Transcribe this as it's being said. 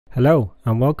Hello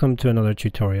and welcome to another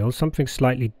tutorial, something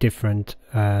slightly different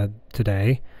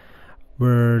today.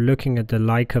 We're looking at the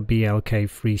Leica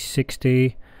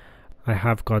BLK360. I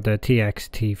have got a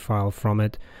TXT file from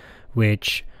it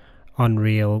which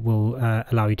Unreal will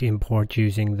allow you to import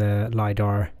using the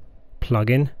Lidar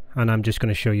plugin, and I'm just going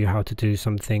to show you how to do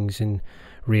some things in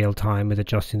real time with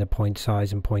adjusting the point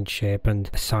size and point shape and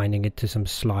assigning it to some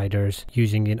sliders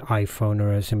using an iPhone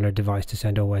or a similar device to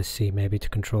send OSC maybe to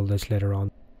control this later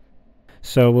on.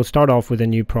 So we'll start off with a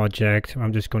new project.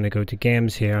 I'm just going to go to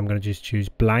games here. I'm going to just choose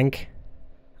blank.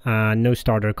 No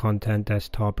starter content,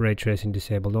 desktop, ray tracing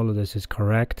disabled. All of this is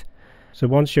correct. So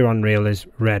once your Unreal is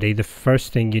ready, the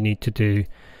first thing you need to do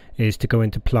is to go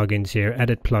into plugins here,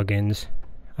 edit plugins,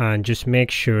 and just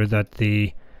make sure that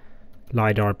the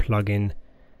Lidar plugin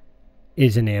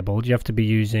is enabled. You have to be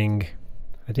using,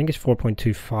 I think it's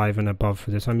 4.25 and above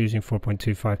for this. I'm using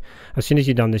 4.25. As soon as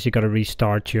you've done this, you've got to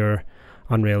restart your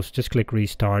Unreal. So just click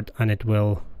restart and it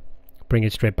will bring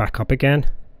it straight back up again,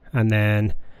 and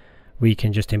then we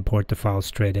can just import the file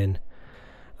straight in.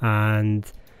 And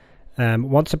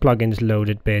once the plugin is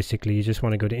loaded, basically you just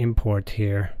want to go to import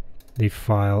here, the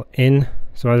file in.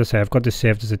 So as I say, I've got this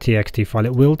saved as a TXT file.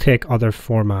 It will take other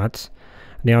formats.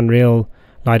 The Unreal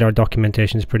Lidar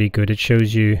documentation is pretty good. It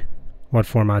shows you what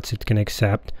formats it can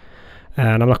accept.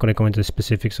 And I'm not going to go into the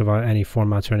specifics of any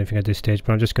formats or anything at this stage,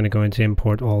 but I'm just going to go into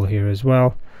import all here as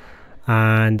well.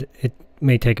 And it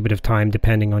may take a bit of time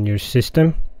depending on your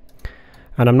system.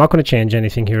 And I'm not going to change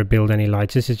anything here or build any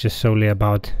lights. This is just solely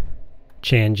about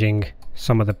changing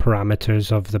some of the parameters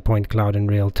of the point cloud in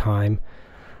real time.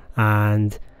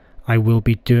 And I will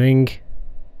be doing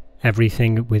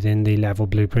everything within the level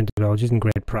blueprint as well, which isn't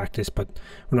great practice, but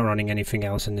we're not running anything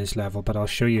else in this level, but I'll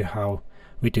show you how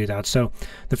we do that. So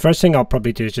the first thing I'll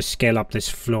probably do is just scale up this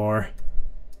floor.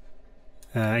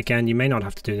 Again, you may not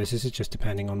have to do this. This is just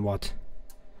depending on what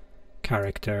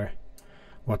character,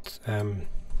 what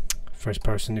first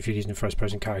person, if you're using a first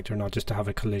person character or not, just to have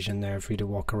a collision there for you to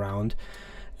walk around.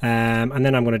 And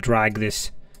then I'm going to drag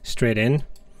this straight in,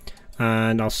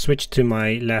 and I'll switch to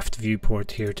my left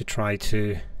viewport here to try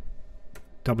to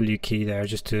W key there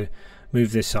just to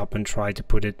move this up and try to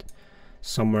put it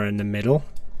somewhere in the middle,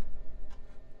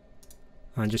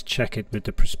 and just check it with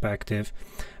the perspective.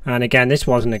 And again, this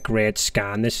wasn't a great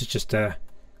scan. This is just a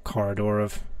corridor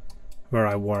of where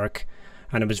I work,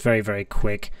 and it was very, very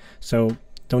quick. So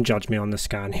don't judge me on the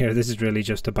scan here. This is really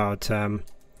just about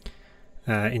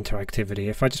interactivity.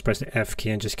 If I just press the F key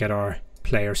and just get our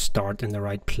player start in the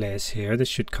right place here, this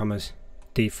should come as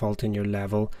default in your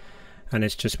level, and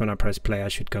it's just when I press play I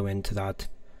should go into that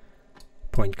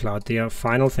point cloud. The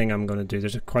final thing I'm going to do,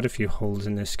 there's quite a few holes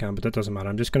in this scan, but that doesn't matter.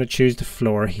 I'm just going to choose the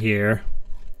floor here,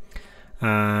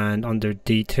 and under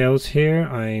details here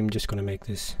I'm just going to make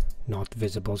this not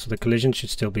visible, so the collision should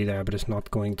still be there, but it's not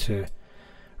going to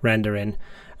render in.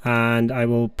 And I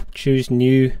will choose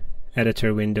new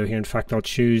editor window here. In fact, I'll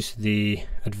choose the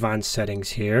advanced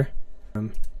settings here.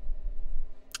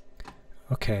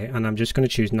 Okay, and I'm just going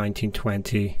to choose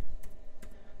 1920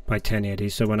 by 1080.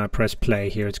 So when I press play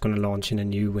here, it's going to launch in a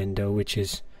new window which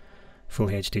is full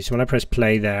HD. So when I press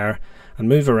play there and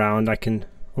move around, I can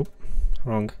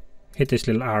hit this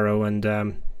little arrow and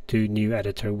do new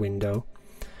editor window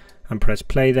and press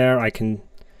play there. I can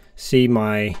see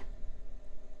my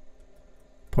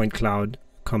point cloud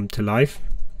come to life.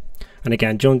 And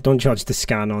again, don't judge the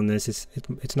scan on this.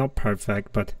 It's not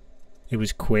perfect, but it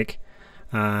was quick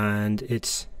and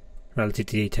it's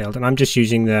relatively detailed. And I'm just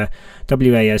using the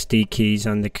WASD keys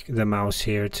and the mouse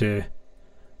here to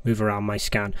move around my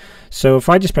scan. So if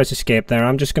I just press escape there,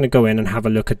 I'm just going to go in and have a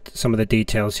look at some of the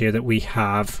details here that we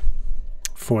have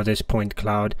for this point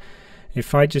cloud.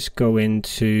 If I just go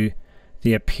into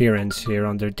the appearance here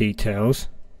under details,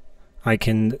 I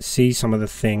can see some of the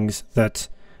things that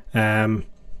I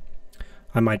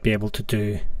might be able to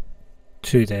do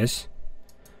to this.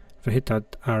 If I hit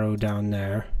that arrow down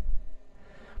there,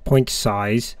 point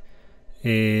size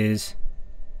is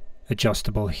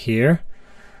adjustable here,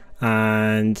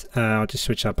 and I'll just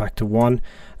switch that back to 1,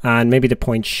 and maybe the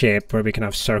point shape where we can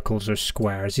have circles or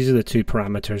squares. These are the two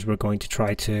parameters we're going to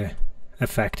try to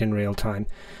affect in real time.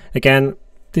 Again,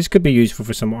 this could be useful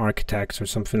for some architects or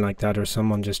something like that, or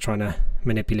someone just trying to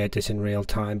manipulate this in real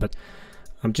time, but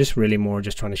I'm just really more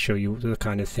just trying to show you the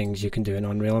kind of things you can do in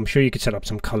Unreal. I'm sure you could set up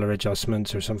some color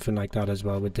adjustments or something like that as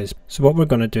well with this. So what we're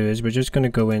going to do is we're just going to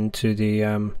go into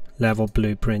the level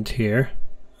blueprint here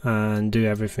and do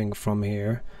everything from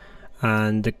here.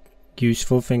 And the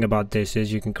useful thing about this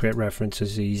is you can create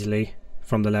references easily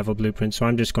from the level blueprint. So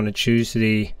I'm just going to choose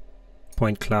the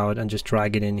point cloud and just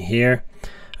drag it in here.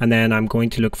 and then I'm going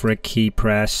to look for a key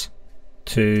press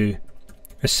to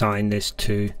assign this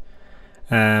to.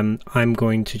 I'm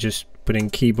going to just put in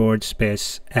keyboard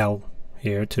space L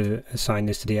here to assign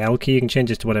this to the L key. You can change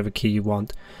this to whatever key you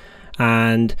want,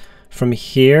 and from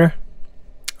here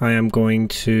I am going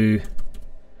to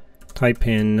type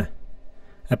in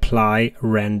apply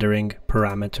rendering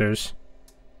parameters,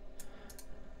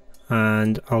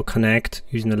 and I'll connect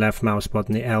using the left mouse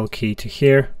button the L key to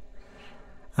here,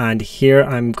 and here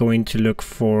I'm going to look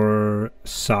for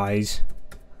size.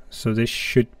 So this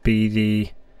should be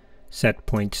the set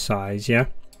point size, yeah,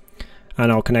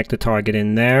 and I'll connect the target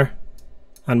in there.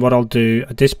 And what I'll do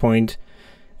at this point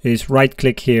is right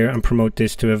click here and promote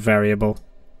this to a variable,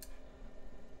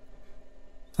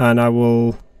 and I've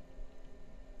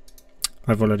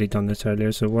already done this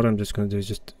earlier, so what I'm just going to do is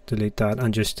just delete that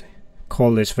and just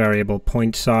call this variable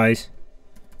point size.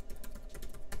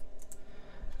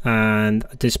 And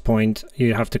at this point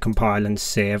you have to compile and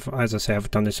save. As I say, I've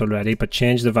done this already, but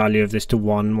change the value of this to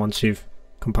 1 once you've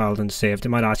compiled and saved. It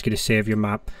might ask you to save your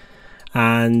map,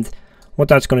 and what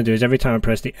that's going to do is every time I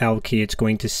press the L key, it's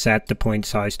going to set the point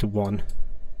size to 1.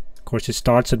 Of course it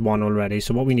starts at 1 already,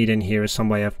 so what we need in here is some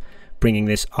way of bringing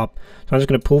this up. So I'm just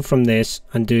going to pull from this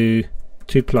and do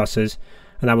 2 pluses,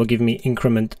 and that will give me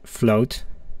increment float,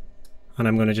 and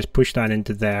I'm going to just push that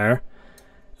into there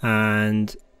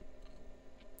and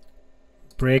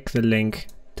break the link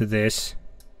to this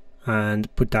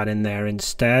and put that in there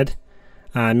instead,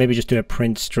 and maybe just do a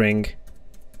print string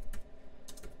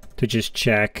to just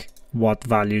check what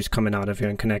value's coming out of here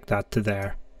and connect that to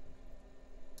there.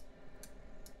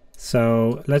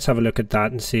 So let's have a look at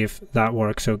that and see if that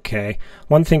works okay.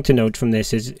 One thing to note from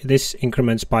this is this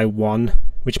increments by 1,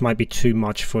 which might be too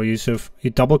much for you. So if you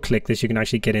double click this, you can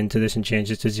actually get into this and change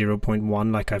this to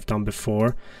 0.1 like I've done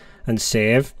before and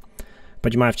save.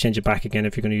 But you might have to change it back again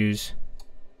if you're going to use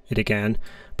it again.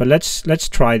 But let's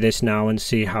try this now and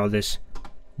see how this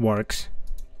works.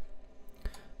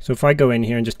 So if I go in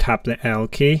here and just tap the L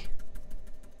key,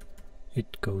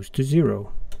 it goes to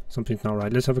 0. Something's not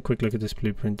right. Let's have a quick look at this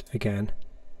blueprint again.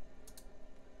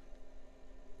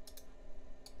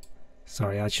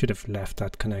 Sorry, I should have left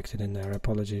that connected in there.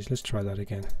 Apologies. Let's try that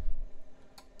again.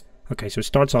 Okay, so it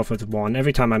starts off with 1.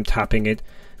 Every time I'm tapping it,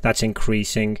 that's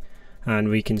increasing, and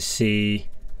we can see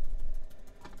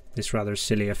this rather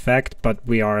silly effect, but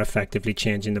we are effectively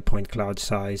changing the point cloud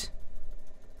size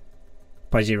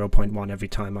by 0.1 every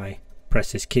time I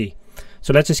press this key.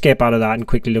 So let's escape out of that and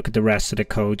quickly look at the rest of the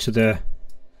code. So the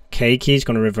K key is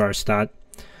going to reverse that.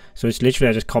 So it's literally,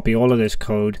 I just copy all of this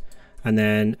code and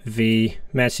then V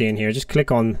messy in here, just click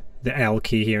on the L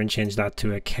key here and change that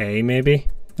to a K maybe.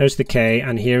 There's the K,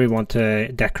 and here we want a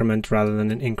decrement rather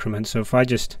than an increment. So if I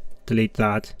just delete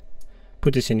that,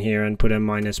 put this in here and put a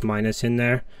minus minus in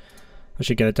there, I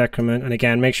should get a decrement. And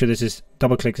again, make sure this is,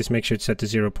 double click this, make sure it's set to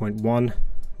 0.1.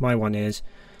 My one is.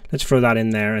 Let's throw that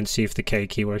in there and see if the K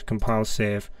key works. Compile,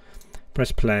 save,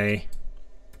 press play.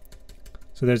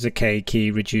 So there's the K key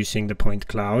reducing the point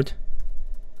cloud,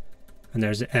 and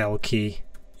there's the L key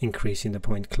increasing the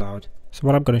point cloud. So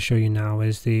what I'm going to show you now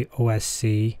is the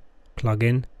OSC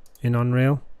plugin in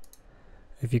Unreal.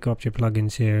 If you go up to your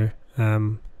plugins here,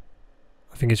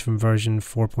 I think it's from version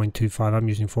 4.25. I'm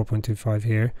using 4.25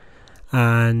 here,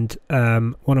 and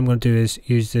what I'm going to do is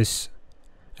use this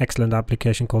excellent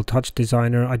application called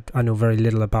TouchDesigner. I know very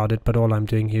little about it, but all I'm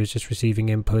doing here is just receiving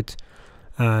input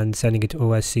and sending it to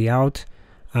OSC out,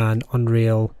 and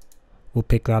Unreal will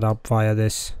pick that up via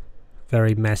this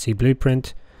very messy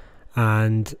blueprint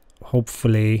and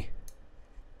hopefully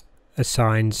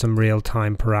assign some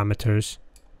real-time parameters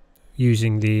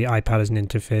using the iPad as an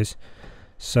interface.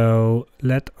 So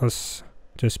let us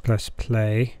just press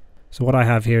play. So what I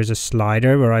have here is a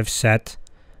slider where I've set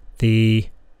the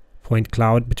point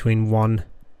cloud between 1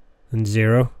 and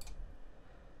 0,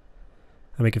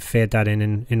 and we can fade that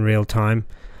in real time.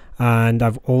 And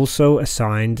I've also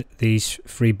assigned these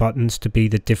 3 buttons to be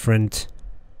the different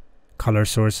color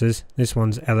sources. This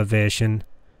one's elevation,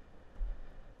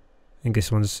 I think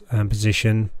this one's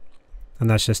position, and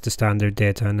that's just the standard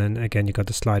data, and then again you got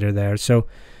the slider there. So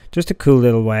just a cool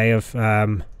little way of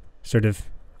sort of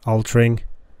altering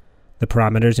the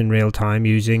parameters in real time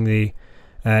using the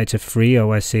it's a free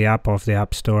OSC app off the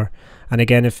App Store. And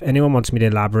again, if anyone wants me to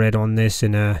elaborate on this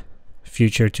in a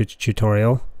future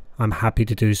tutorial, I'm happy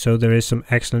to do so. There is some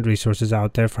excellent resources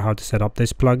out there for how to set up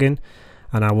this plugin,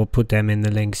 and I will put them in the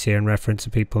links here and reference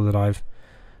the people that I've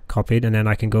copied, and then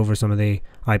I can go over some of the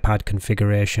iPad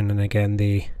configuration and again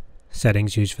the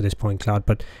settings used for this point cloud.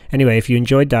 But anyway, if you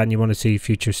enjoyed that and you want to see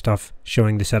future stuff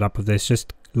showing the setup of this,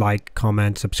 just like,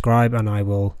 comment, subscribe, and I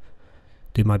will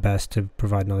do my best to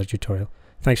provide another tutorial.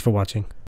 Thanks for watching.